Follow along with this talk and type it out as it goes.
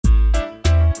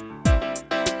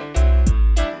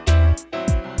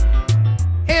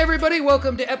everybody,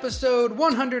 welcome to episode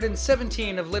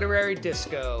 117 of Literary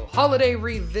Disco, Holiday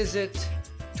Revisit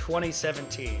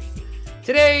 2017.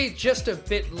 Today, just a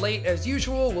bit late as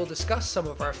usual, we'll discuss some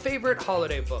of our favorite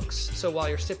holiday books. So while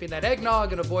you're sipping that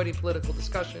eggnog and avoiding political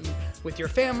discussion with your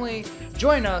family,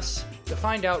 join us to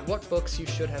find out what books you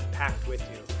should have packed with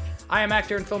you. I am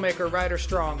actor and filmmaker Ryder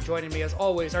Strong. Joining me as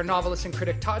always are novelist and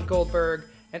critic Todd Goldberg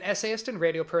and essayist and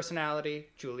radio personality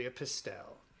Julia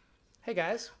Pistel. Hey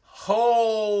guys.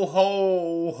 Ho,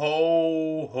 ho,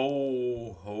 ho,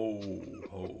 ho, ho,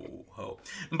 ho, ho.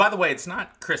 And by the way, it's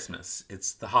not Christmas,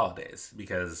 it's the holidays,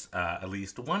 because at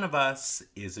least one of us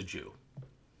is a Jew.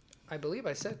 I believe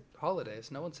I said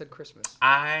holidays. No one said Christmas.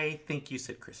 I think you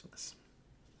said Christmas.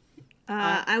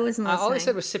 I wasn't listening. All I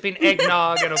said was sipping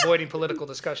eggnog and avoiding political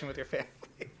discussion with your family.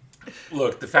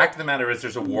 Look, the fact of the matter is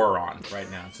there's a war on right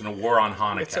now. It's a war on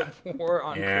Hanukkah. It's a war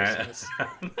on Christmas.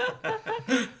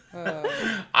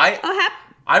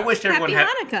 I wish everyone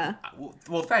Happy had... Hanukkah.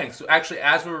 Well, thanks. Actually,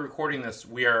 as we're recording this,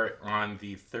 we are on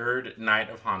the third night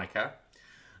of Hanukkah.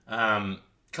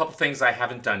 Couple things I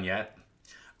haven't done yet.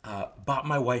 Bought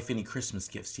my wife any Christmas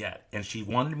gifts yet. And she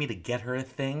wanted me to get her a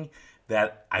thing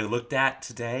that I looked at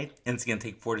today. And it's going to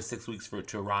take 4 to 6 weeks for it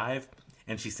to arrive.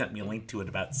 And she sent me a link to it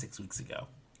about 6 weeks ago.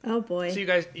 Oh, boy. So you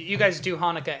guys do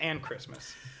Hanukkah and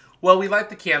Christmas. Well, we light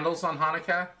the candles on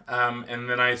Hanukkah, and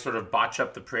then I sort of botch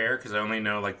up the prayer because I only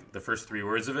know like the first 3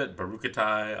 words of it: Baruch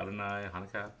Atah Adonai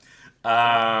Hanukkah.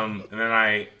 And then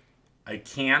I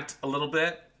cant a little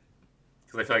bit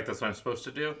because I feel like that's what I'm supposed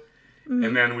to do. Mm-hmm.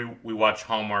 And then we watch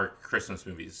Hallmark Christmas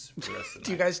movies for the rest of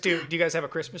the night. Do you guys have a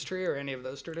Christmas tree or any of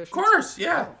those traditions? Of course,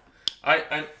 yeah.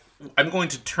 I'm going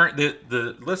to turn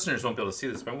the listeners won't be able to see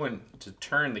this, but I'm going to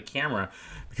turn the camera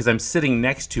because I'm sitting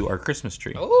next to our Christmas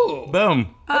tree. Oh,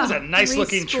 boom! That is a nice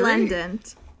looking tree.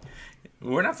 Resplendent.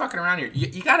 We're not fucking around here.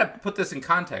 You got to put this in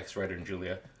context, Ryder and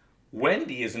Julia.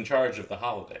 Wendy is in charge of the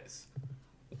holidays.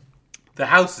 The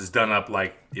house is done up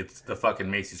like it's the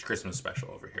fucking Macy's Christmas special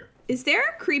over here. Is there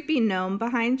a creepy gnome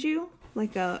behind you?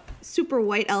 Like a super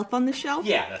white elf on the shelf?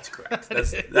 Yeah, that's correct.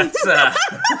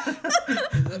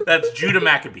 That's Judah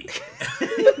Maccabee.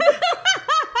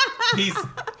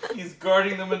 He's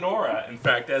guarding the menorah, in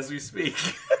fact, as we speak.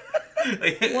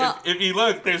 Well, if you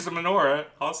look, there's a menorah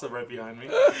also right behind me.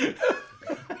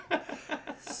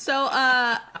 So,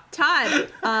 Todd,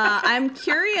 I'm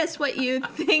curious what you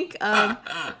think of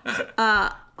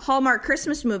Hallmark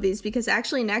Christmas movies, because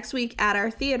actually next week at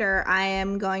our theater, I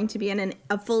am going to be in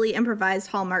a fully improvised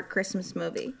Hallmark Christmas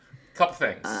movie. Couple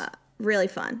things. Really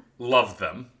fun. Love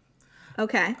them.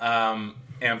 Okay.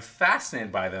 Am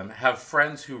fascinated by them. Have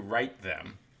friends who write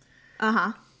them.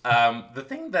 The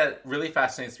thing that really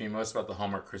fascinates me most about the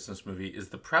Hallmark Christmas movie is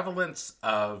the prevalence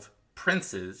of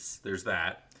princes. There's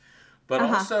that. But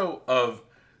also of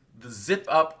the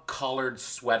zip-up collared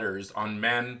sweaters on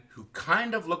men who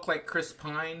kind of look like Chris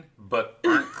Pine, but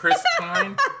aren't Chris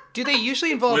Pine. Do they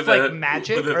usually involve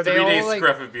magic? With a Are they 3-day all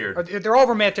scruff of beard. They're all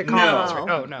romantic comedies, No. right?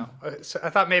 Oh no! So I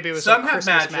thought maybe it was Some like have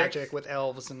Christmas magic. with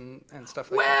elves and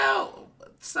stuff like that. Well,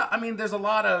 I mean, there's a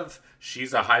lot of,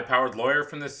 she's a high-powered lawyer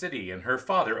from the city, and her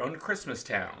father owned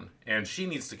Christmastown, and she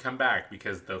needs to come back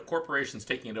because the corporation's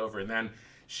taking it over, and then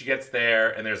she gets there,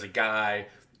 and there's a guy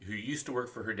who used to work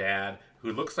for her dad,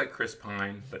 who looks like Chris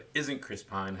Pine, but isn't Chris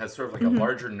Pine, has sort of like a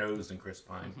larger nose than Chris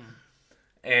Pine.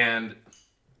 And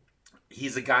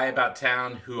he's a guy about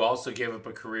town who also gave up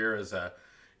a career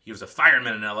he was a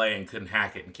fireman in LA and couldn't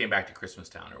hack it and came back to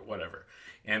Christmastown or whatever.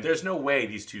 And there's no way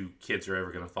these two kids are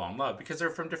ever going to fall in love because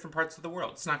they're from different parts of the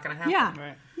world. It's not going to happen. Yeah.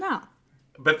 Right. No.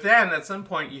 But then at some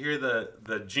point you hear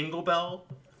the jingle bell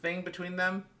thing between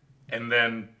them, and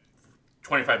then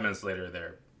 25 minutes later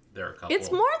they're a couple. It's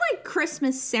more like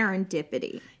Christmas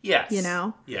serendipity. Yes. You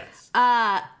know? Yes.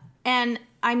 And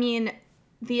I mean,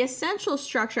 the essential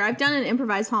structure, I've done an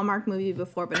improvised Hallmark movie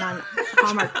before, but not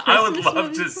Hallmark Christmas I would love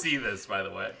movie. to see this, by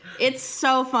the way. It's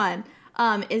so fun.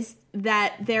 Is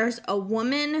that there's a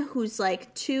woman who's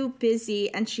like too busy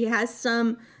and she has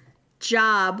some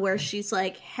job where she's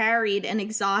like harried and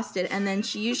exhausted, and then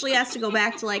she usually has to go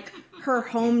back to like her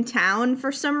hometown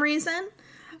for some reason.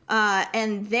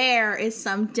 And there is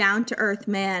some down-to-earth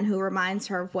man who reminds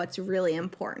her of what's really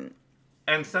important.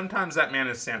 And sometimes that man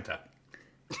is Santa.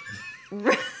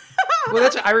 Well,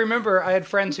 I remember I had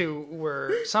friends who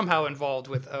were somehow involved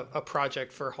with a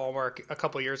project for Hallmark a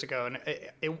couple years ago, and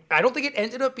I don't think it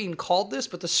ended up being called this,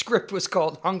 but the script was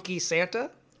called Hunky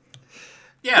Santa.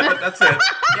 Yeah, but that's it.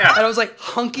 Yeah. And I was like,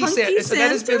 Hunky Hunky Santa. So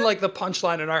that has Santa? been like the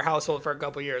punchline in our household for a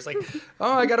couple years. Like,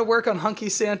 oh, I got to work on Hunky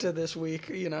Santa this week,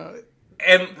 you know.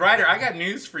 And Ryder, I got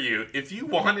news for you. If you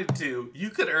wanted to, you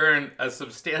could earn a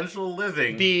substantial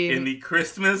living in the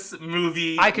Christmas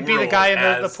movie. I could be the guy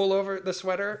in the pullover, the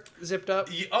sweater zipped up.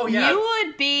 Oh yeah, you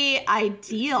would be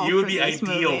ideal. You would be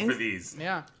ideal for these.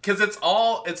 Yeah, because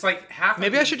it's like half.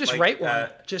 Maybe I should just write one.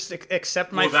 Just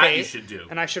accept my fate. That you should do.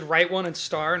 And I should write one and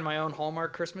star in my own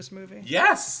Hallmark Christmas movie.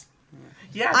 Yes.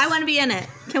 Yes. I want to be in it.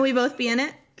 Can we both be in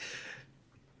it?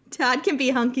 Todd can be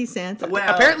Hunky Santa. Well,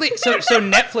 apparently, so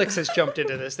Netflix has jumped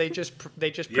into this. They just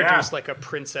produced like a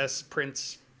prince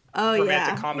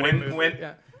romantic comedy movie.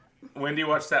 When do you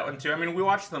watch that one too? I mean, we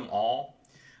watch them all.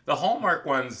 The Hallmark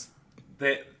ones,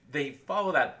 they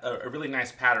follow that a really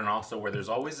nice pattern also, where there's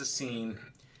always a scene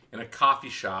in a coffee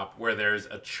shop where there's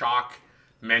a chalk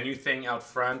menu thing out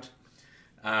front.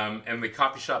 And the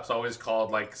coffee shop's always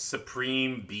called like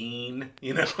Supreme Bean,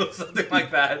 something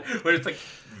like that, where it's like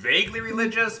vaguely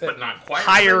religious but not quite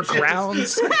higher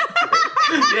religious. Grounds.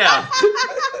 Yeah.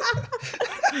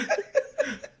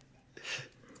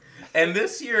 And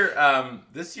this year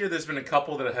there's been a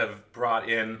couple that have brought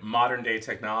in modern day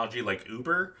technology like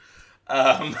Uber.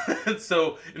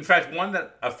 So in fact, one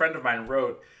that a friend of mine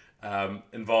wrote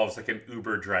involves like an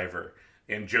Uber driver,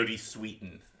 and Jodie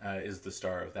Sweetin is the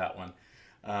star of that one.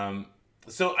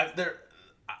 So I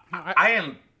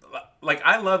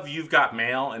love You've Got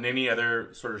Mail and any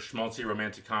other sort of schmaltzy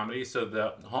romantic comedy. So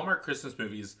the Hallmark Christmas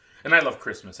movies, and I love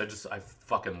Christmas. I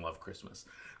fucking love Christmas.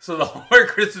 So the Hallmark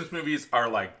Christmas movies are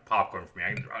like popcorn for me.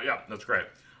 Yeah, that's great.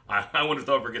 I want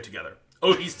to ever get together.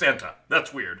 Oh, he's Santa.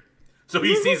 That's weird. So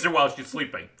he sees her while she's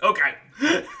sleeping. Okay.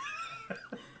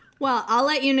 Well, I'll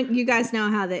let you guys know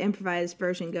how the improvised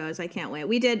version goes. I can't wait.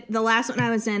 We did the last one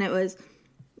I was in.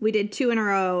 We did 2 in a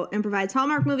row, improvised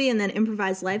Hallmark movie and then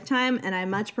improvised Lifetime. And I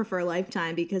much prefer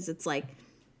Lifetime because it's like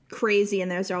crazy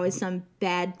and there's always some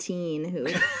bad teen who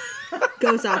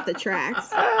goes off the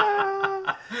tracks.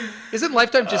 Isn't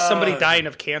Lifetime just somebody dying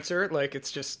of cancer? Like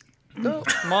it's just,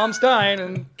 mom's dying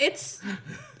and it's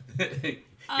here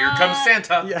comes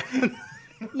Santa. Yeah.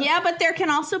 Yeah, but there can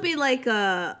also be like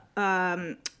a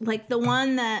like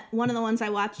one of the ones I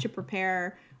watched to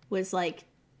prepare was like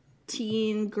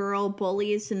teen girl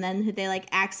bullies, and then they like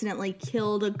accidentally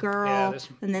killed a girl,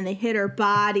 and then they hit her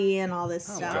body and all this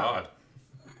stuff. Oh God,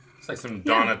 it's like some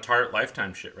Donna Tartt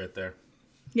Lifetime shit right there.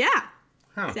 Yeah,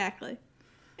 exactly.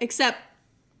 Except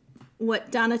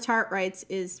what Donna Tartt writes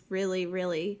is really,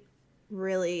 really,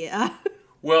 really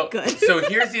well good. So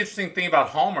here's the interesting thing about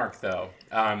Hallmark, though,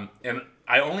 and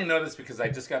I only know this because I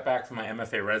just got back from my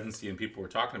MFA residency and people were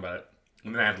talking about it,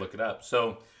 and then I had to look it up.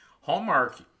 So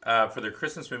Hallmark, for their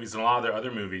Christmas movies and a lot of their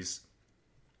other movies,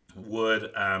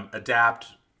 would adapt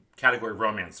category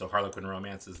romance, so Harlequin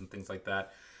romances and things like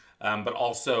that, but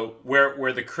also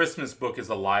where the Christmas book is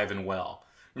alive and well.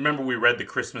 Remember we read The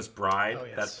Christmas Bride,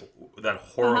 that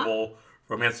horrible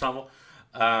romance novel?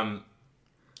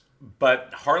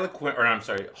 But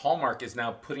Hallmark is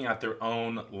now putting out their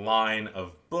own line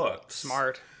of books.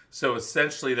 Smart. So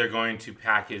essentially they're going to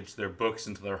package their books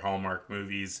into their Hallmark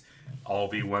movies, all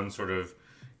be one sort of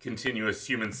continuous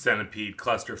human centipede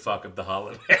clusterfuck of the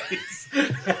holidays.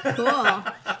 Cool.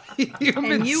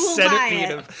 Human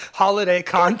centipede of holiday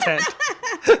content.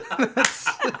 That's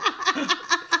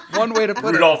one way to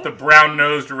put Rudolph the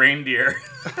brown-nosed reindeer.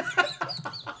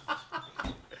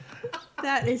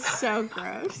 That is so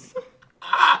gross.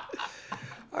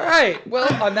 All right.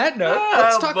 Well, on that note,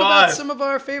 let's talk about some of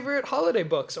our favorite holiday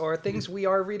books or things we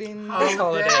are reading this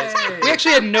holidays. We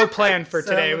actually had no plan for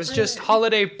today. It was just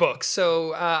holiday books.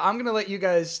 So I'm going to let you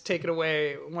guys take it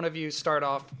away. One of you start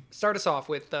us off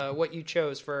with what you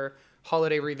chose for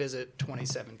Holiday Revisit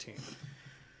 2017.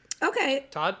 Okay.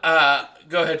 Todd?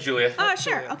 Go ahead, Julia. Oh,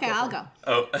 sure. Okay, I'll go.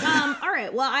 Oh. All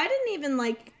right. Well, I didn't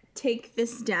even take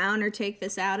this down or take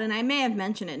this out, and I may have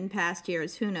mentioned it in past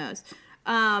years. Who knows?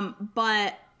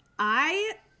 But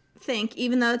I think,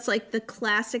 even though it's like the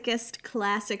classicest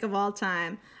classic of all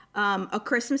time, A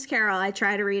Christmas Carol I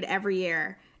try to read every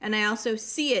year, and I also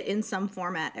see it in some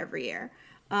format every year.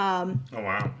 Oh,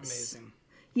 wow. Amazing.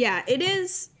 Yeah, it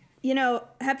is.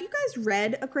 Have you guys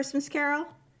read A Christmas Carol?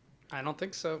 I don't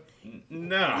think so.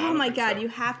 No. Oh my God, you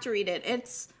have to read it.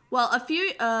 It's a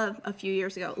few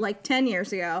years ago, like 10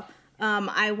 years ago.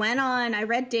 I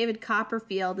read David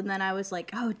Copperfield, and then I was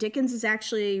like, oh, Dickens is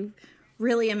actually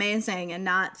really amazing and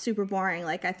not super boring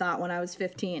like I thought when I was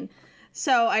 15.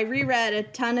 So I reread a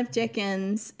ton of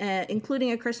Dickens,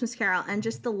 including A Christmas Carol, and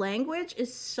just the language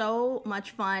is so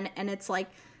much fun, and it's like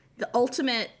the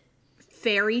ultimate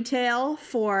fairy tale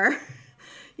for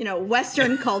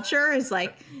Western culture is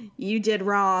like, you did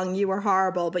wrong, you were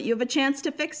horrible, but you have a chance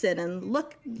to fix it. And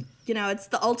look, it's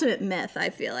the ultimate myth, I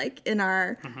feel like, in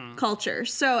our culture.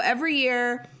 So every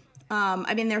year,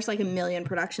 there's like 1 million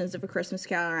productions of A Christmas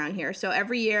Carol around here. So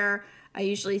every year I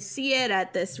usually see it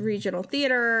at this regional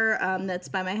theater that's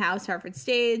by my house, Hartford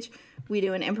Stage. We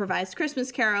do an improvised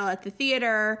Christmas Carol at the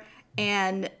theater,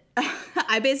 and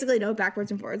I basically know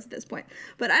backwards and forwards at this point.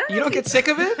 But I don't know. You don't get sick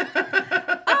of it?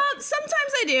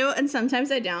 Sometimes I do, and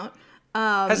sometimes I don't.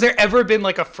 Has there ever been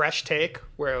like a fresh take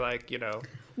where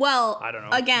well, I don't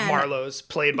know, again, Marlowe's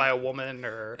played by a woman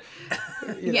or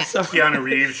Keanu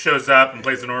Reeves shows up and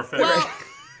plays an orphan.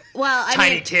 Well,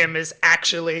 Tiny Tim is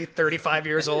actually 35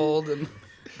 years old, and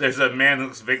there's a man who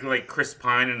looks vaguely like Chris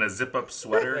Pine in a zip-up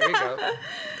sweater. There you go.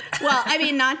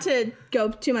 Well, not to go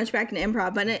too much back into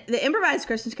improv, but the improvised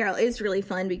Christmas Carol is really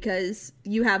fun because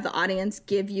you have the audience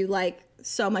give you like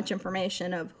so much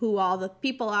information of who all the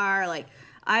people are. Like,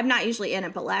 I'm not usually in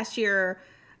it, but last year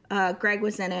Greg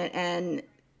was in it, and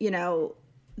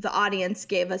the audience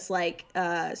gave us like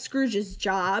Scrooge's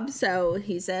job, so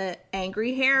he's a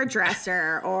angry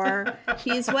hairdresser or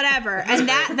he's whatever, and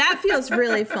that feels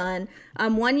really fun.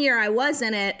 One year I was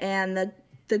in it, and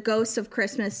the ghosts of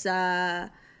Christmas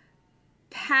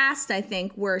past, I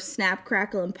think, were Snap,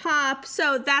 Crackle, and Pop,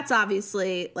 so that's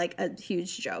obviously like a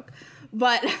huge joke.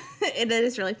 But it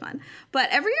is really fun. But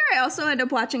every year I also end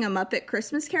up watching A Muppet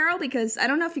Christmas Carol because I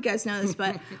don't know if you guys know this,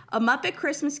 but A Muppet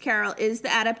Christmas Carol is the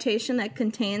adaptation that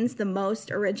contains the most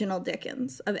original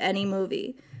Dickens of any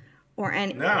movie or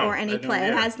any play.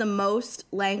 It has the most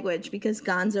language because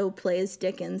Gonzo plays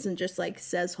Dickens and just like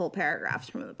says whole paragraphs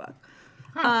from the book.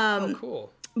 Oh,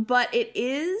 cool. But it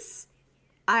is,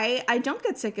 I don't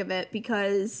get sick of it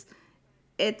because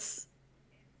it's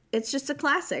just a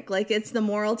classic. Like, it's the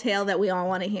moral tale that we all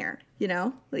want to hear,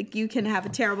 Like, you can have a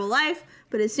terrible life,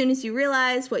 but as soon as you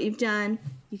realize what you've done,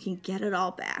 you can get it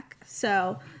all back.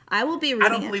 So, I will be reading I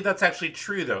don't believe that's actually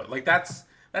true, though. Like, that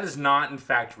is not, in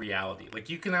fact, reality. Like,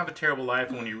 you can have a terrible life,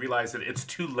 and when you realize that it's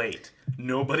too late.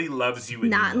 Nobody loves you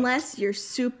anymore. Not unless you're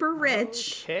super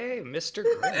rich. Okay, Mr.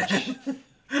 Grinch.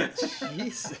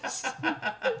 Jesus.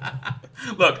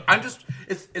 Look,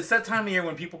 it's that time of year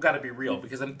when people got to be real,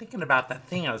 because I'm thinking about that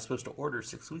thing I was supposed to order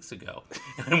 6 weeks ago,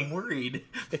 and I'm worried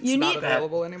it's not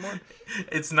available anymore.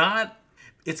 It's not.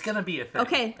 It's gonna be a thing.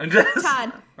 Okay,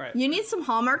 Todd, right. You need some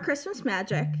Hallmark Christmas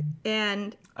magic,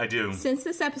 and I do. Since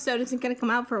this episode isn't gonna come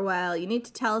out for a while, you need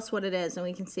to tell us what it is, and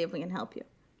we can see if we can help you.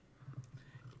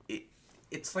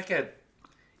 It's like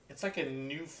a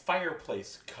new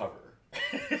fireplace cover.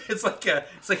 It's like a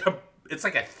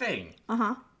thing.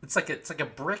 Uh-huh. It's like a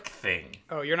brick thing.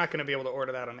 Oh, you're not going to be able to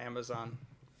order that on Amazon.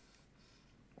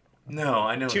 No,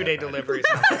 I know. 2-day delivery is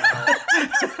not going to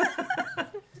help.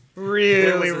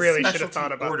 Really should have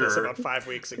thought about this about 5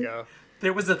 weeks ago.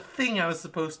 There was a thing I was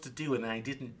supposed to do, and I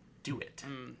didn't do it.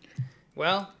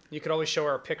 Well, you could always show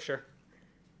her a picture.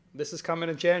 This is coming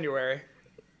in January.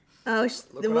 Oh,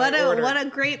 what a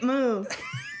great move.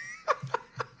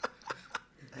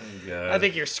 God. I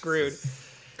think you're screwed.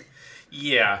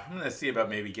 Yeah, I'm going to see about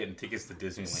maybe getting tickets to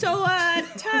Disneyland. So,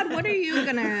 Todd, what are you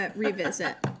going to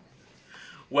revisit?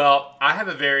 Well, I have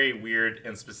a very weird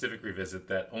and specific revisit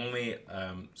that only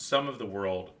some of the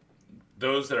world,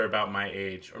 those that are about my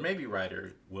age, or maybe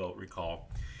Ryder, will recall.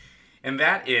 And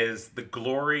that is the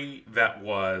glory that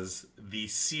was the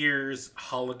Sears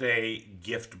Holiday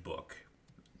Gift Book.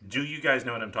 Do you guys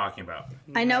know what I'm talking about?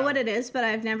 I know what it is, but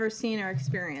I've never seen or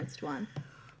experienced one.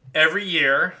 Every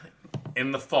year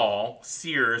in the fall,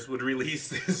 Sears would release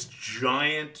this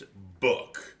giant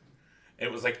book. It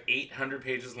was like 800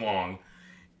 pages long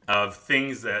of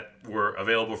things that were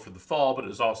available for the fall, but it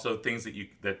was also things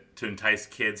that to entice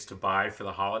kids to buy for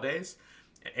the holidays.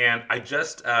 And I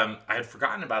just I had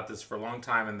forgotten about this for a long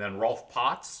time, and then Rolf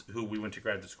Potts, who we went to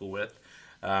graduate school with,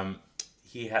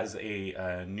 he has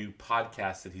a new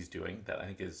podcast that he's doing that I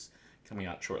think is coming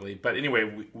out shortly. But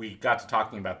anyway, we got to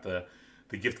talking about the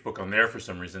gift book on there for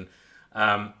some reason.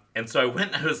 And so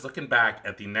I was looking back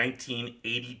at the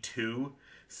 1982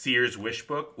 Sears Wish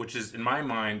Book, which is, in my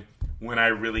mind, when I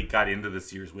really got into the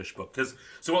Sears Wish Book.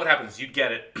 So what happens, you'd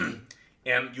get it,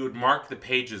 and you would mark the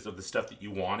pages of the stuff that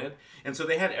you wanted. And so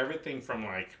they had everything from,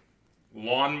 like,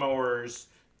 lawnmowers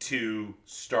to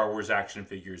Star Wars action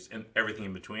figures and everything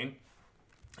in between.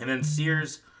 And then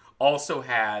Sears also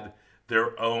had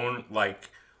their own, like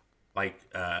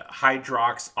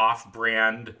Hydrox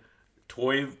off-brand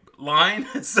toy line.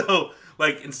 So,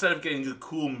 like, instead of getting the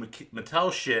cool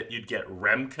Mattel shit, you'd get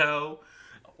Remco.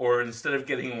 Or instead of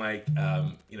getting, like,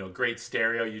 great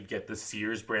stereo, you'd get the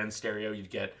Sears brand stereo.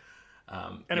 You'd get...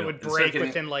 and it would break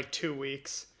within, like, 2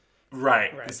 weeks.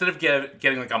 Right. Instead of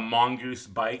getting like a Mongoose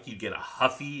bike, you get a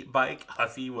Huffy bike.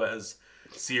 Huffy was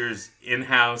Sears'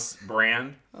 in-house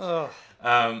brand. Oh.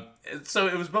 So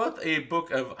it was both a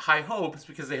book of high hopes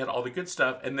because they had all the good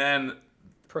stuff, and then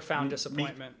Profound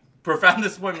disappointment. Profound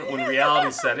disappointment when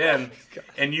reality set in,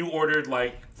 and you ordered,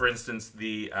 like, for instance,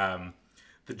 the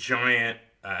giant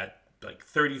like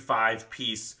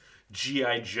 35-piece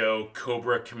G.I. Joe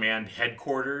Cobra Command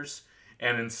headquarters,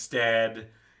 and instead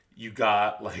you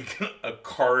got like a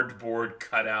cardboard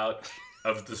cutout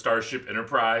of the Starship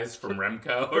Enterprise from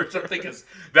Remco or something, because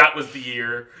that was the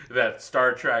year that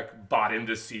Star Trek bought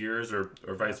into Sears or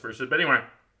vice versa. But anyway,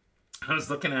 I was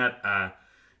looking at,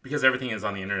 because everything is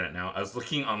on the internet now, I was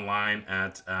looking online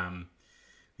at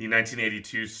the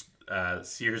 1982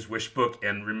 Sears Wish Book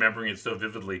and remembering it so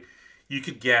vividly. You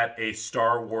could get a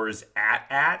Star Wars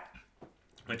AT-AT,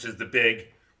 which is the big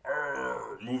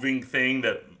moving thing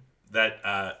that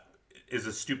is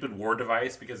a stupid war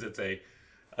device because it's a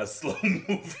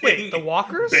slow-moving... Wait, the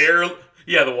walkers?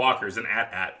 Yeah, the walkers, an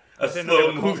AT-AT. A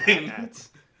slow-moving...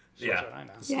 Yeah,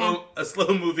 a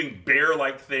slow-moving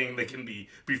bear-like thing that can be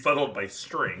befuddled by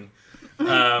string.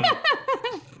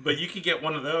 But you could get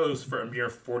one of those for a mere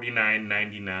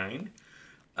 $49.99.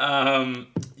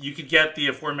 You could get the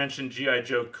aforementioned G.I.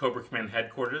 Joe Cobra Command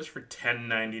headquarters for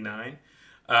 $10.99.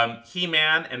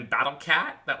 He-Man and Battle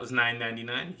Cat, that was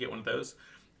 $9.99. You get one of those.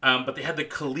 But they had the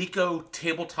Coleco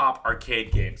tabletop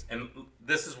arcade games. And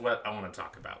this is what I want to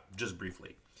talk about, just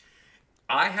briefly.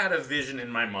 I had a vision in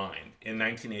my mind in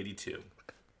 1982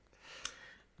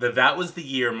 that was the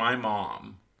year my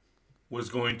mom was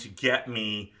going to get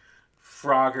me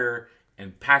Frogger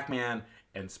and Pac-Man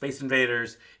and Space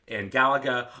Invaders and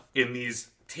Galaga in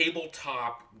these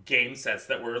tabletop game sets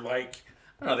that were like,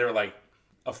 I don't know, they were like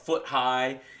a foot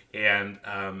high, and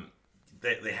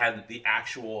they had the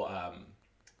actual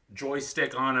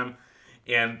joystick on them,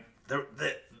 and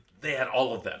they had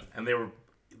all of them, and they were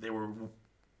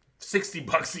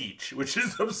 $60 each, which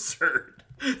is absurd.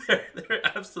 They're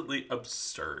absolutely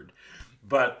absurd.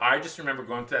 But I just remember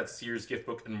going to that Sears gift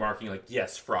book and marking like,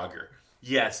 yes, Frogger.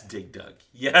 Yes, Dig Dug.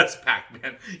 Yes,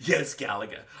 Pac-Man. Yes,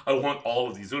 Galaga. I want all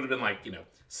of these. It would have been like,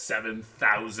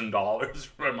 $7,000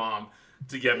 for my mom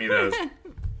to get me those.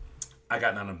 I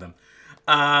got none of them.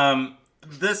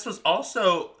 This was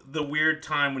also the weird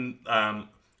time when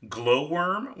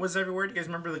Glowworm was everywhere. Do you guys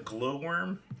remember the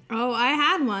Glowworm? Oh, I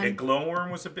had one. Yeah,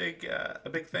 Glowworm was a big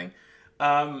thing.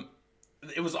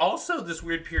 It was also this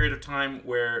weird period of time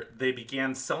where they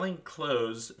began selling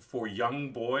clothes for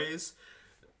young boys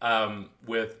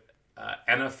with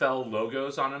NFL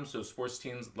logos on them, so sports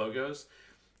teams logos.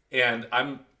 And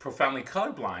I'm profoundly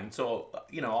colorblind, so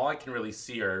all I can really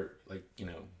see are like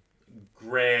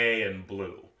gray and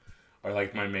blue are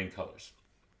like my main colors,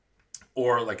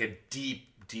 or like a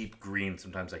deep green.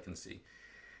 Sometimes I can see,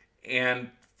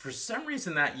 and for some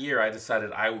reason that year I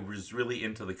decided I was really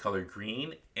into the color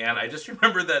green, and I just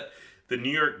remember that the New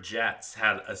York Jets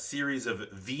had a series of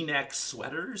V-neck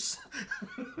sweaters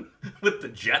with the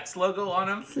Jets logo on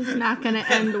them. This is not going to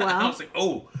end well. I was like,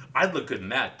 oh, I'd look good in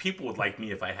that. People would like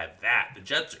me if I had that. The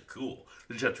Jets are cool.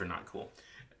 The Jets are not cool.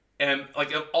 And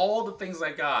like of all the things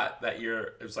I got that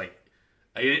year, it was like,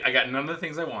 I got none of the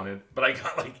things I wanted, but I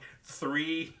got like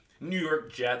 3 New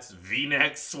York Jets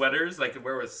V-neck sweaters that I could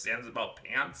wear with Sandoval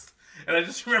pants. And I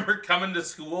just remember coming to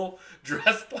school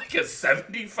dressed like a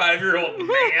 75-year-old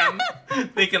man,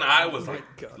 thinking I was like,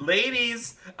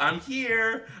 ladies, I'm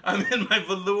here. I'm in my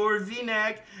velour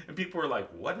V-neck. And people were like,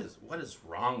 what is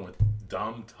wrong with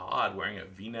dumb Todd wearing a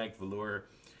V-neck velour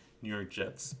New York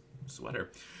Jets sweater?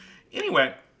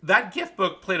 Anyway, that gift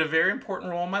book played a very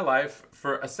important role in my life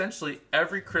for essentially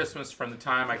every Christmas from the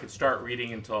time I could start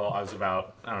reading until I was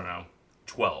about,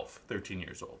 13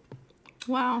 years old.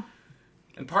 Wow.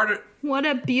 And what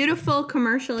a beautiful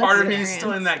commercial part experience. of me is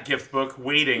still in that gift book,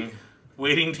 waiting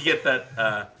to get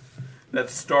that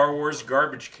Star Wars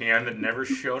garbage can that never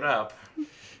showed up.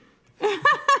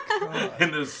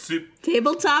 And those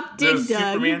tabletop Dig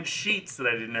Dug Superman sheets that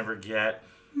I didn't ever get.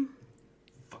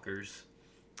 Fuckers.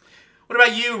 What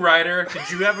about you, Ryder?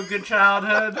 Did you have a good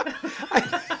childhood?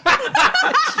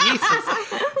 Jesus.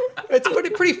 It's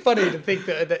pretty funny to think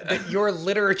that your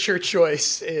literature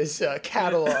choice is a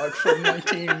catalog from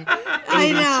 1982.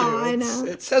 I know.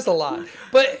 It says a lot.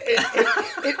 But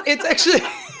it's actually...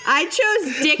 I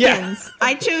chose Dickens. Yeah.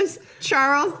 I chose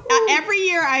Charles. Every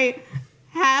year I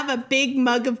have a big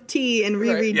mug of tea and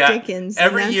reread Dickens.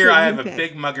 Every year I have a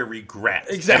big mug of regret.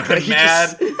 Exactly. I'm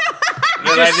mad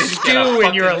that I didn't stew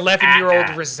in your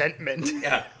 11-year-old resentment.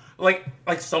 Yeah. Like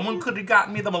someone could have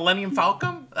gotten me the Millennium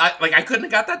Falcon. I couldn't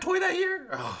have got that toy that year.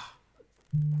 Oh.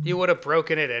 You would have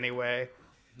broken it anyway.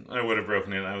 I would have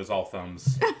broken it. I was all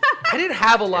thumbs. I didn't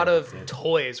have a lot of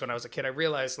toys when I was a kid. I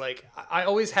realized, like, I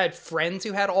always had friends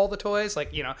who had all the toys.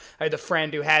 Like, you know, I had the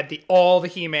friend who had all the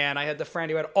He-Man. I had the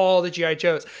friend who had all the G.I.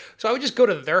 Joes. So I would just go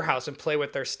to their house and play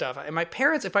with their stuff. And my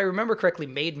parents, if I remember correctly,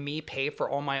 made me pay for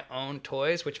all my own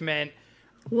toys, which meant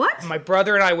What? my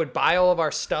brother and I would buy all of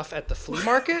our stuff at the flea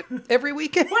market every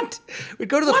weekend. We'd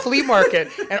go to the flea market,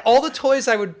 and all the toys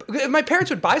my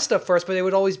parents would buy stuff for us, but they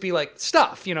would always be like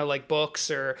stuff, you know, like books,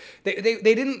 or they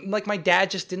didn't, like, my dad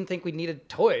just didn't think we needed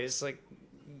toys, like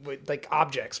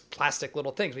objects, plastic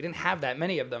little things. We didn't have that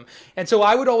many of them. And so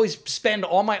I would always spend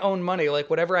all my own money, like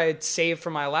whatever I had saved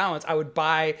from my allowance, I would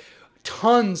buy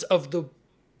tons of the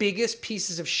biggest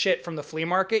pieces of shit from the flea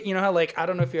market. You know how, like, I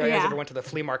don't know if you guys ever went to the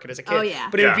flea market as a kid. Oh, yeah.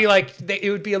 But it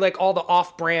would be like all the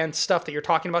off-brand stuff that you're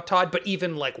talking about, Todd, but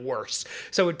even like worse.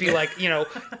 So it would be like, you know,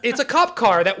 it's a cop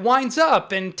car that winds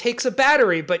up and takes a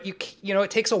battery, but you know,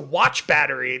 it takes a watch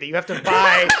battery that you have to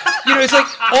buy. You know, it's like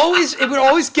it would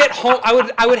always get home.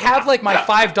 I would have like my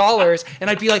 $5 and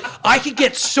I'd be like, I could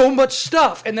get so much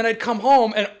stuff. And then I'd come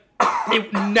home and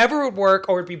it never would work,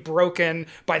 or it'd be broken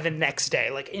by the next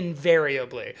day, like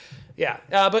invariably. Yeah,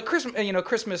 but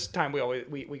Christmas time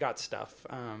we got stuff.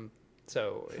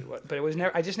 But it was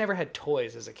never. I just never had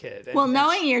toys as a kid. Well,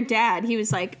 knowing your dad, he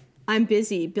was like, "I'm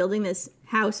busy building this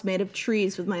house made of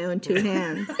trees with my own two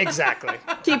hands." Exactly.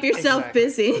 Keep yourself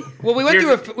busy. Well, we went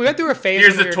through a phase.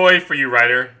 Here's a toy for you,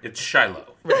 Ryder. It's Shiloh.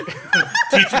 Right.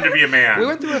 Teach him to be a man. We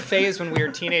went through a phase when we were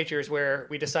teenagers where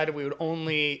we decided we would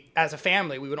only, as a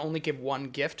family, give one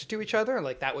gift to each other.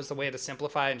 Like, that was the way to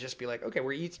simplify and just be like, okay,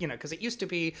 we're each, you know, because it used to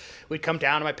be we'd come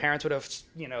down and my parents would have,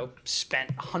 you know,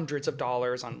 spent hundreds of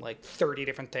dollars on like 30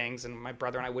 different things, and my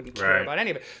brother and I wouldn't care about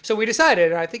any of it. So we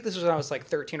decided, and I think this was when I was like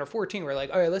 13 or 14, we're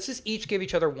like, all right, let's just each give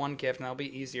each other one gift and that'll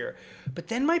be easier. But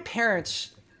then my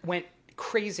parents went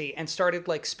crazy and started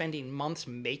like spending months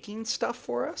making stuff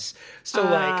for us. So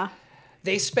like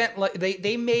they spent like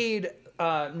they made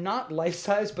not life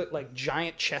size but like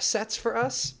giant chess sets for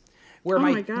us, where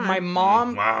my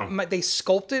mom they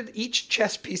sculpted each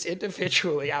chess piece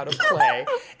individually out of clay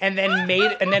and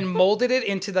then molded it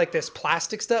into like this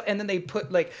plastic stuff, and then they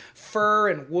put like fur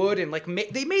and wood and like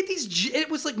they made these.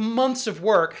 It was like months of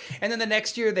work, and then the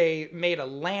next year they made a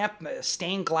lamp,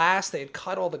 stained glass. They had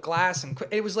cut all the glass, and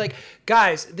it was like,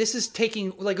 guys, this is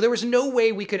taking, like, there was no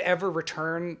way we could ever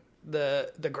return the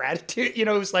gratitude. You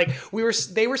know, it was like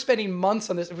they were spending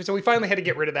months on this, so we finally had to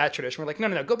get rid of that tradition. We're like,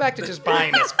 no, go back to just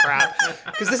buying this crap,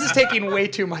 because this is taking way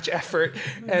too much effort,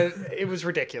 and it was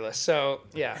ridiculous. So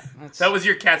yeah, that was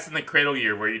your Cats in the Cradle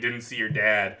year, where you didn't see your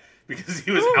dad because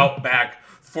he was out back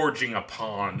forging a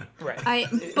pawn. Right.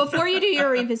 Before you do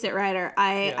your revisit, Ryder,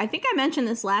 I think I mentioned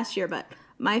this last year, but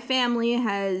my family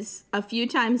has a few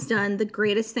times done the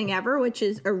greatest thing ever, which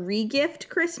is a re-gift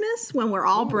Christmas when we're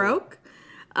all broke.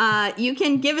 You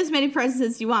can give as many presents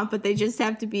as you want, but they just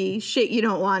have to be shit you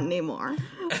don't want anymore.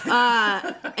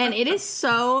 And it is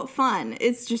so fun.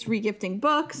 It's just regifting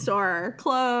books or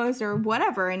clothes or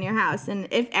whatever in your house. And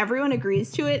if everyone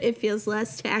agrees to it, it feels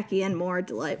less tacky and more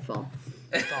delightful.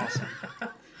 That's awesome.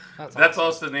 That's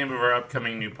also the name of our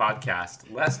upcoming new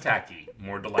podcast. Less tacky,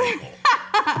 more delightful.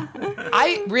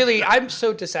 I'm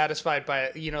so dissatisfied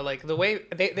by, you know, like the way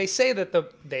they say,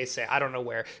 I don't know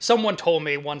where, someone told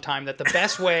me one time that the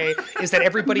best way is that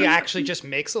everybody actually just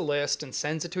makes a list and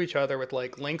sends it to each other with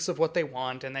like links of what they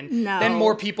want, and then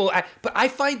more people, but I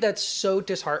find that so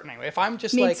disheartening. If I'm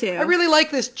just I really like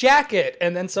this jacket,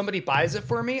 and then somebody buys it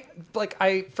for me, like,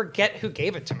 I forget who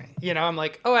gave it to me. You know, I'm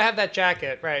like, oh, I have that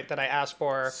jacket, right, that I asked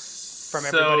for from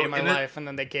everybody in my life, and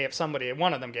then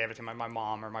one of them gave it to my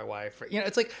mom or my wife. Or, you know,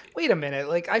 it's like, wait a minute,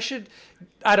 like,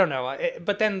 I don't know.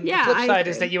 But then the flip side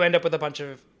is that you end up with a bunch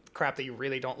of crap that you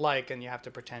really don't like, and you have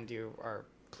to pretend you are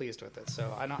pleased with it.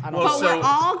 So I don't. But we're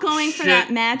all going for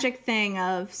that magic thing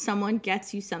of someone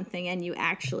gets you something and you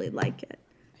actually like it.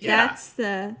 Yeah. That's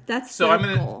the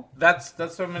goal. That's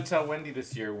what I'm gonna tell Wendy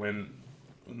this year when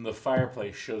the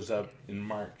fireplace shows up in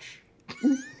March.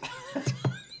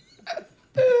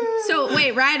 So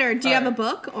wait, Ryder, do you have a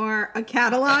book or a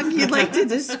catalog you'd like to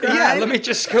describe? Yeah, let me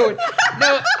just go.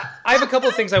 No, I have a couple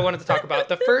of things I wanted to talk about.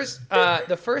 The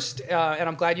first, and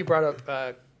I'm glad you brought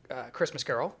up Christmas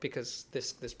Carol, because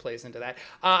this plays into that.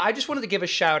 I just wanted to give a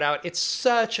shout out. It's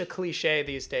such a cliche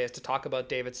these days to talk about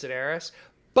David Sedaris,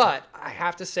 but I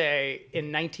have to say,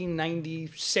 in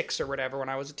 1996 or whatever, when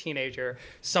I was a teenager,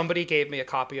 somebody gave me a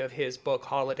copy of his book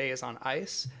Holidays on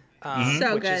Ice.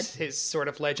 So which good. is his sort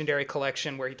of legendary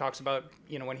collection where he talks about,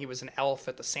 when he was an elf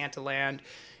at the Santa Land.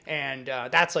 And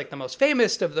that's like the most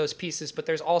famous of those pieces. But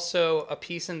there's also a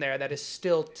piece in there that is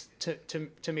still,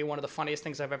 to me, one of the funniest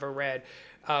things I've ever read,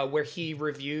 where he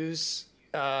reviews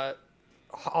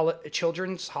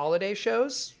children's holiday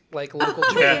shows, like local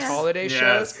children's holiday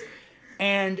shows.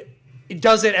 And it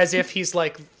does it as if he's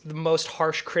like the most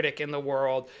harsh critic in the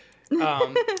world.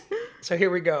 So here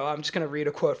we go. I'm just going to read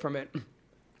a quote from it.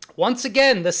 Once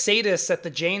again, the sadists at the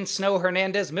Jane Snow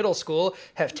Hernandez Middle School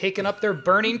have taken up their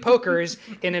burning pokers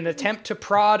in an attempt to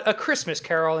prod A Christmas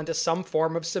Carol into some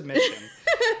form of submission.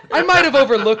 I might have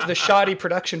overlooked the shoddy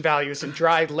production values and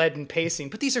dry leaden pacing,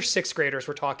 but these are sixth graders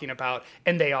we're talking about,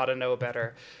 and they ought to know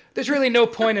better. There's really no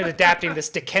point in adapting this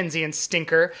Dickensian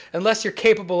stinker unless you're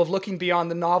capable of looking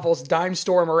beyond the novel's dime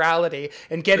store morality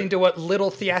and getting to what little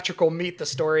theatrical meat the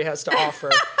story has to offer.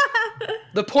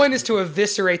 The point is to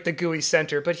eviscerate the gooey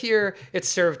center, but here it's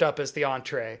served up as the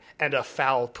entree, and a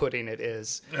foul pudding it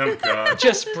is. Oh, God.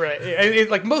 Just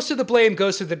like most of the blame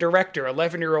goes to the director,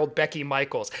 11-year-old Becky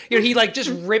Michaels. He like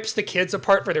just rips the kids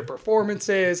apart for their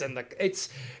performances, and it's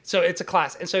a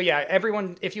class. And so yeah,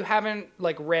 everyone, if you haven't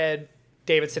like read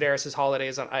David Sedaris'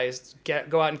 Holidays on Ice,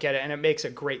 go out and get it, and it makes a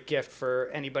great gift for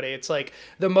anybody. It's like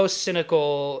the most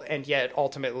cynical and yet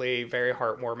ultimately very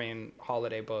heartwarming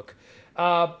holiday book.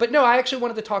 But no, I actually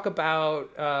wanted to talk about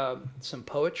some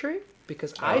poetry,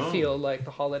 because I feel like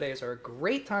the holidays are a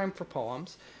great time for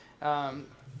poems.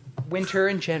 Winter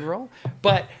in general,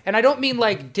 and I don't mean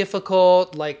like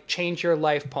difficult, like change your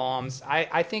life poems.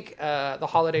 I think the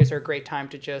holidays are a great time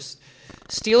to just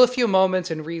steal a few moments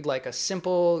and read like a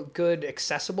simple, good,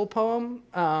 accessible poem.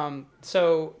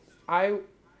 So I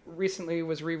recently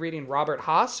was rereading Robert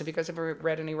Haas. Have you guys ever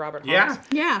read any Robert Haas?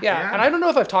 Yeah. And I don't know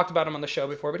if I've talked about him on the show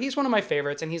before, but he's one of my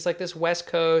favorites, and he's like this West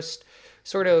Coast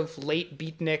sort of late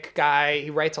beatnik guy. He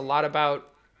writes a lot about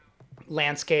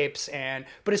landscapes,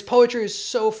 but his poetry is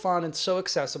so fun and so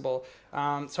accessible.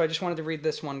 So I just wanted to read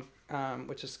this one,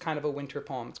 which is kind of a winter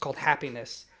poem. It's called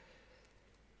Happiness.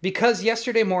 Because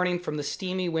yesterday morning from the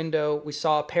steamy window we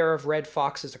saw a pair of red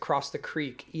foxes across the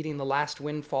creek eating the last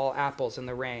windfall apples in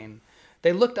the rain.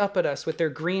 They looked up at us with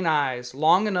their green eyes,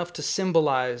 long enough to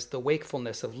symbolize the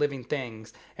wakefulness of living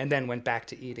things, and then went back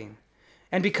to eating.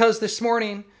 And because this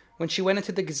morning, when she went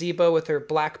into the gazebo with her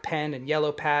black pen and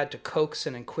yellow pad to coax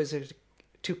an inquisitive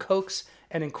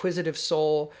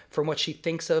soul from what she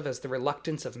thinks of as the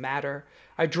reluctance of matter,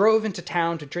 I drove into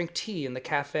town to drink tea in the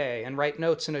cafe and write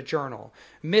notes in a journal.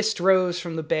 Mist rose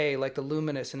from the bay like the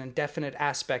luminous and indefinite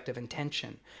aspect of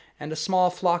intention, and a small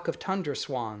flock of tundra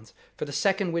swans, for the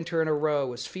second winter in a row,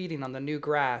 was feeding on the new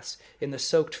grass in the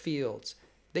soaked fields.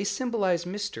 They symbolize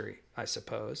mystery, I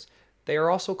suppose. They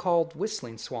are also called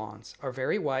whistling swans, are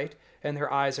very white, and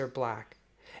their eyes are black.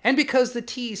 And because the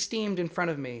tea steamed in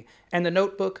front of me, and the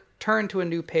notebook, turned to a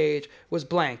new page, was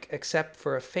blank except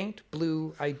for a faint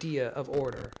blue idea of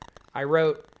order, I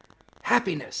wrote,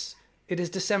 Happiness! It is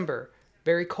December,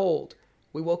 very cold.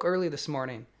 We woke early this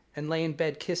morning, and lay in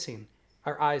bed kissing,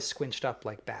 our eyes squinched up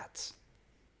like bats.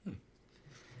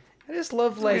 I just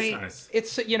love, like, Nice.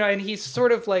 it's, and he's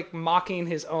sort of, like, mocking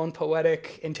his own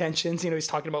poetic intentions. He's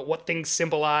talking about what things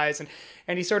symbolize,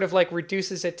 and he sort of, like,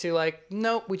 reduces it to, like,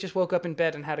 nope, we just woke up in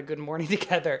bed and had a good morning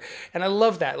together. And I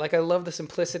love that. Like, I love the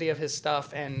simplicity of his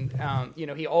stuff, and,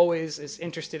 he always is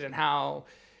interested in how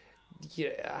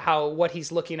what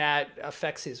he's looking at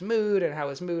affects his mood, and how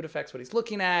his mood affects what he's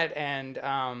looking at,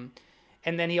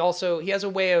 and then he has a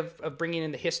way of bringing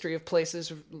in the history of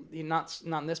places, not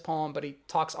in this poem, but he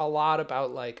talks a lot about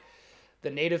like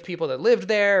the native people that lived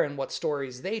there and what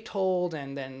stories they told,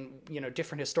 and then,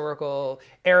 different historical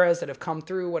eras that have come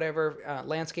through whatever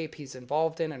landscape he's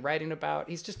involved in and writing about.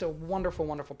 He's just a wonderful,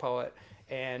 wonderful poet.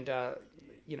 And,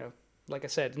 like I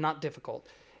said, not difficult.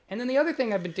 And then the other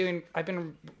thing I've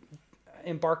been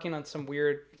embarking on some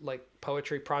weird like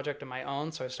poetry project of my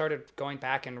own. So I started going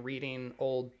back and reading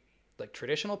old like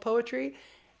traditional poetry,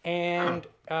 and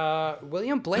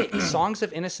William Blake, Songs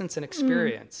of Innocence and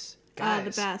Experience.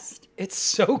 Guys, The best. it's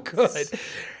so good.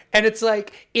 And it's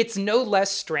like, it's no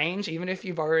less strange, even if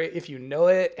if you know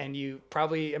it, and you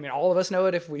probably, all of us know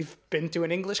it if we've been to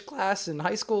an English class in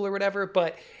high school or whatever,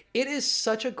 but it is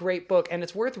such a great book, and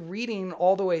it's worth reading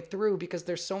all the way through because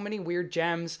there's so many weird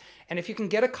gems. And if you can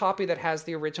get a copy that has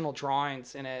the original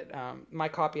drawings in it, my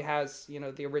copy has,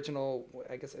 the original,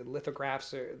 I guess,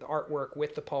 lithographs or the artwork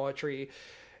with the poetry.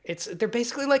 They're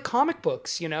basically like comic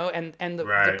books, and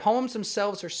the poems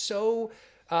themselves are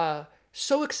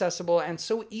so accessible and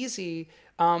so easy,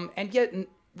 and yet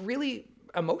really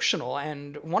emotional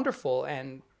and wonderful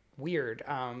and weird.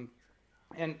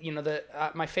 and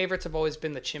my favorites have always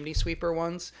been the chimney sweeper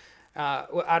ones.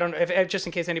 I don't know if just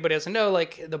in case anybody doesn't know,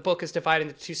 like the book is divided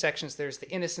into two sections. There's the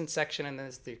innocent section and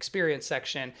there's the experience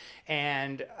section,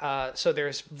 and so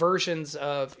there's versions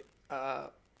of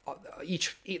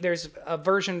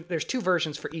there's two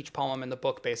versions for each poem in the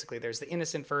book. Basically, there's the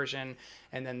innocent version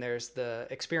and then there's the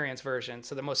experience version.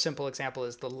 So the most simple example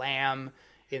is the lamb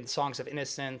in Songs of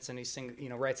Innocence, and he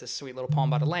writes a sweet little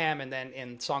poem about a lamb, and then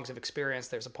in Songs of Experience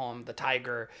there's a poem, The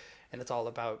Tiger, and it's all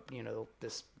about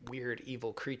this weird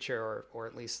evil creature, or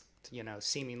at least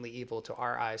seemingly evil to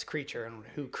our eyes creature, and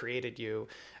who created you.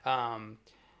 And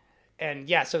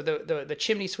yeah, so the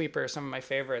chimney sweeper are some of my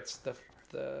favorites.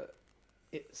 The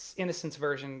Innocence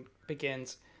version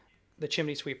begins, the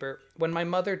chimney sweeper: when my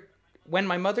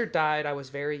mother died, I was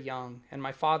very young, and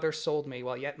my father sold me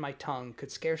while yet my tongue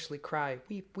could scarcely cry,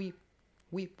 weep, weep,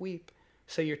 weep, weep.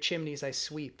 So your chimneys I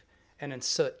sweep, and in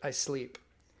soot I sleep.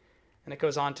 And it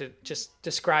goes on to just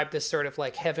describe this sort of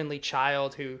like heavenly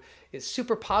child who is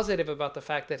super positive about the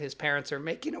fact that his parents are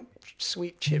making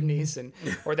sweet chimneys,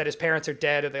 or that his parents are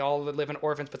dead, or they all live in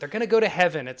orphans, but they're going to go to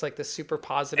heaven. It's like this super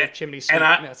positive chimney sweep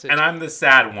message. And I'm the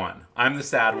sad one. I'm the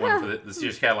sad one for the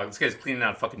Sears catalog. This guy's cleaning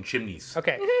out fucking chimneys.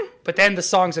 Okay. But then the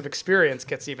Songs of Experience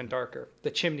gets even darker. The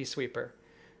chimney sweeper: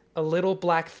 a little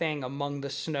black thing among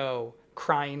the snow,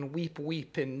 crying weep,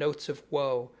 weep in notes of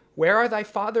woe. Where are thy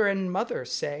father and mother,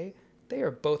 say? They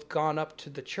are both gone up to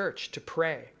the church to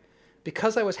pray.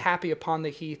 Because I was happy upon the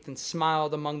heath and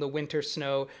smiled among the winter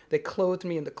snow, they clothed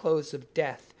me in the clothes of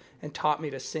death and taught me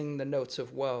to sing the notes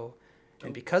of woe.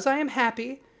 And because I am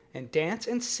happy and dance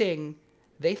and sing,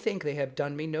 they think they have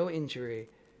done me no injury,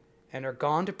 and are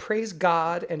gone to praise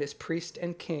God and his priest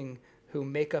and king, who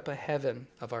make up a heaven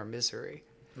of our misery.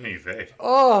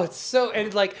 Oh, it's so,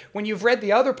 and like when you've read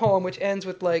the other poem, which ends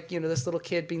with like, this little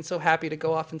kid being so happy to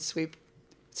go off and sweep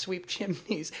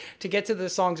chimneys, to get to the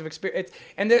Songs of Experience,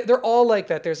 and they're all like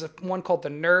that. There's one called The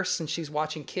Nurse, and she's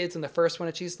watching kids in the first one,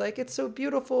 and she's like, it's so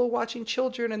beautiful watching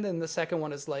children, and then the second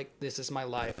one is like, this is my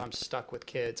life, I'm stuck with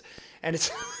kids. And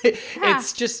it's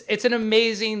an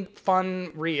amazing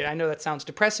fun read. I know that sounds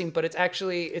depressing, but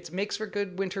it makes for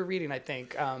good winter reading, I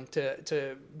think,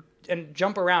 to and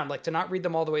jump around, like to not read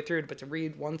them all the way through, but to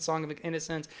read one Song of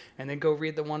Innocence and then go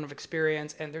read the one of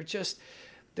Experience, and they're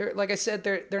like I said,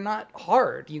 they're not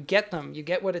hard. You get them. You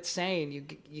get what it's saying.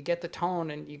 You get the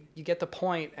tone, and you get the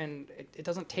point, and it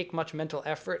doesn't take much mental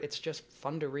effort. It's just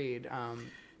fun to read.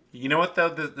 You know what, though?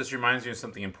 This reminds me of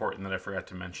something important that I forgot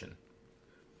to mention.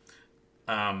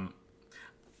 I'm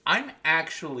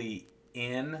actually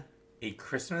in a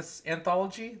Christmas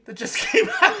anthology that just came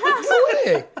out. No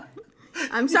way.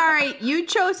 I'm sorry. You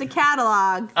chose a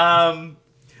catalog.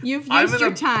 You've used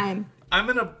your time. I'm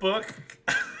in a book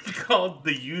called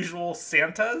The Usual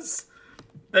Santas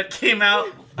that came out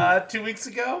 2 weeks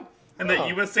ago, and that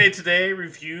USA Today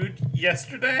reviewed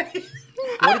yesterday.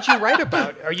 What did you write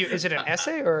about? Is it an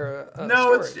essay or a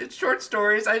No, story? it's short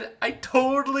stories. I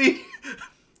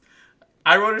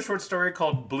wrote a short story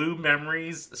called Blue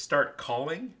Memories Start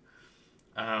Calling,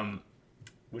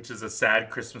 which is a sad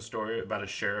Christmas story about a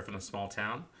sheriff in a small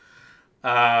town.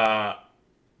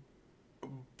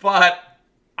 But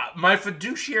my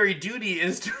fiduciary duty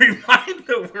is to remind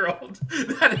the world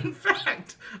that, in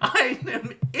fact, I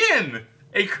am in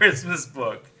a Christmas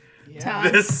book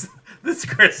this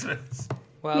Christmas.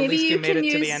 Well, maybe at least you made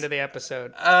it to the end of the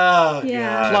episode. Oh,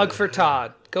 yeah. God. Plug for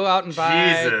Todd. Go out and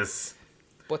buy... Jesus.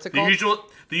 What's it called?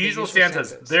 The usual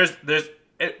Santas.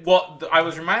 I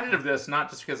was reminded of this, not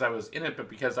just because I was in it, but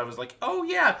because I was like, oh,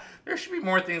 yeah, there should be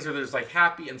more things where there's, like,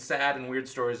 happy and sad and weird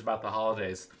stories about the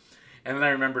holidays. And then I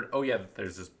remembered, oh, yeah,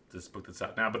 there's this book that's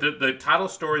out now. But the title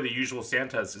story, The Usual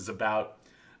Santas, is about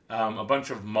a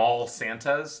bunch of mall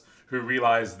Santas who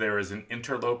realize there is an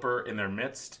interloper in their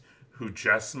midst who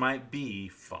just might be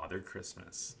Father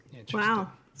Christmas.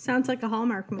 Wow. Sounds like a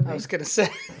Hallmark movie. I was going to say.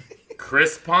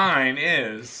 Chris Pine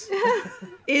is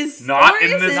not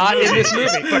in this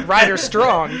movie, but Ryder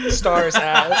Strong stars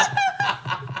as.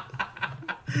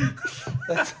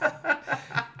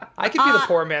 I could be the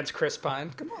poor man's Chris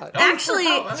Pine. Come on. Actually,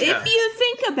 if you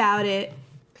think about it,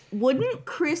 wouldn't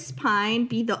Chris Pine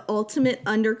be the ultimate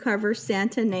undercover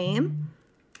Santa name?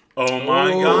 Oh my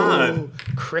God.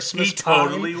 Christmas He Pine.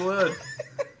 totally would.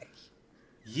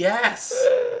 Yes.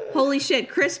 Holy shit,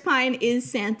 Chris Pine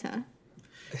is Santa.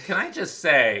 Can I just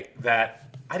say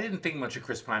that I didn't think much of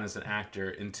Chris Pine as an actor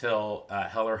until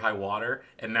Hell or High Water,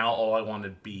 and now all I want to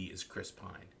be is Chris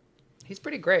Pine. He's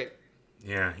pretty great.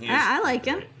 Yeah, he is. I like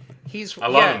him. I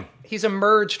love him. He's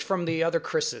emerged from the other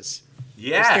Chris's.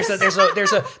 Yes.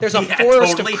 There's a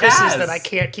forest of Chris's that I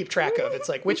can't keep track of. It's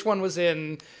like, which one was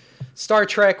in Star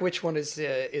Trek, which one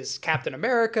is Captain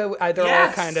America? They're all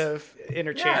Yes. kind of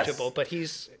interchangeable, Yes. but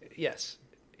he's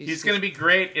He's going to be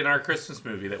great in our Christmas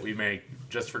movie that we make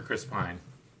just for Chris Pine.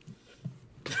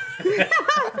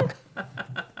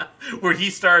 Where he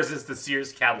stars as the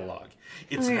Sears catalog.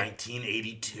 It's Okay.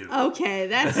 1982. Okay,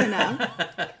 that's enough.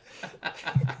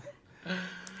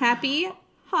 Happy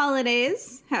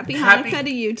holidays. Happy Hanukkah to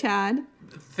you, Todd.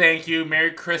 Thank you.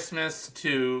 Merry Christmas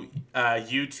to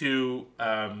you two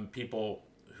people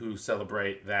who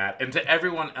celebrate that. And to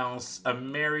everyone else, a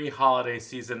merry holiday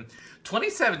season.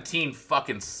 2017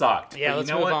 fucking sucked. Yeah, but let's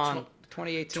you know move what? on.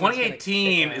 2018.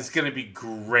 2018 is going to be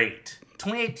great.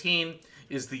 2018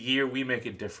 is the year we make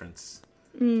a difference.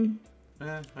 Well,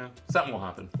 something will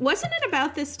happen. Wasn't it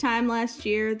about this time last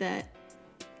year that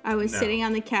I was No. sitting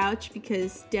on the couch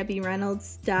because Debbie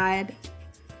Reynolds died?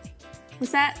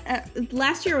 Was that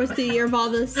last year? Was the year of all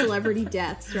the celebrity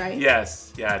deaths, right?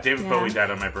 Yes. Yeah, David Yeah. Bowie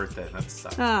died on my birthday. That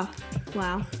sucks. Oh,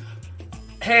 wow.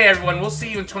 Hey, everyone. We'll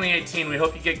see you in 2018. We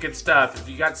hope you get good stuff. If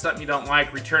you got something you don't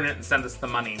like, return it and send us the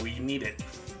money. We need it.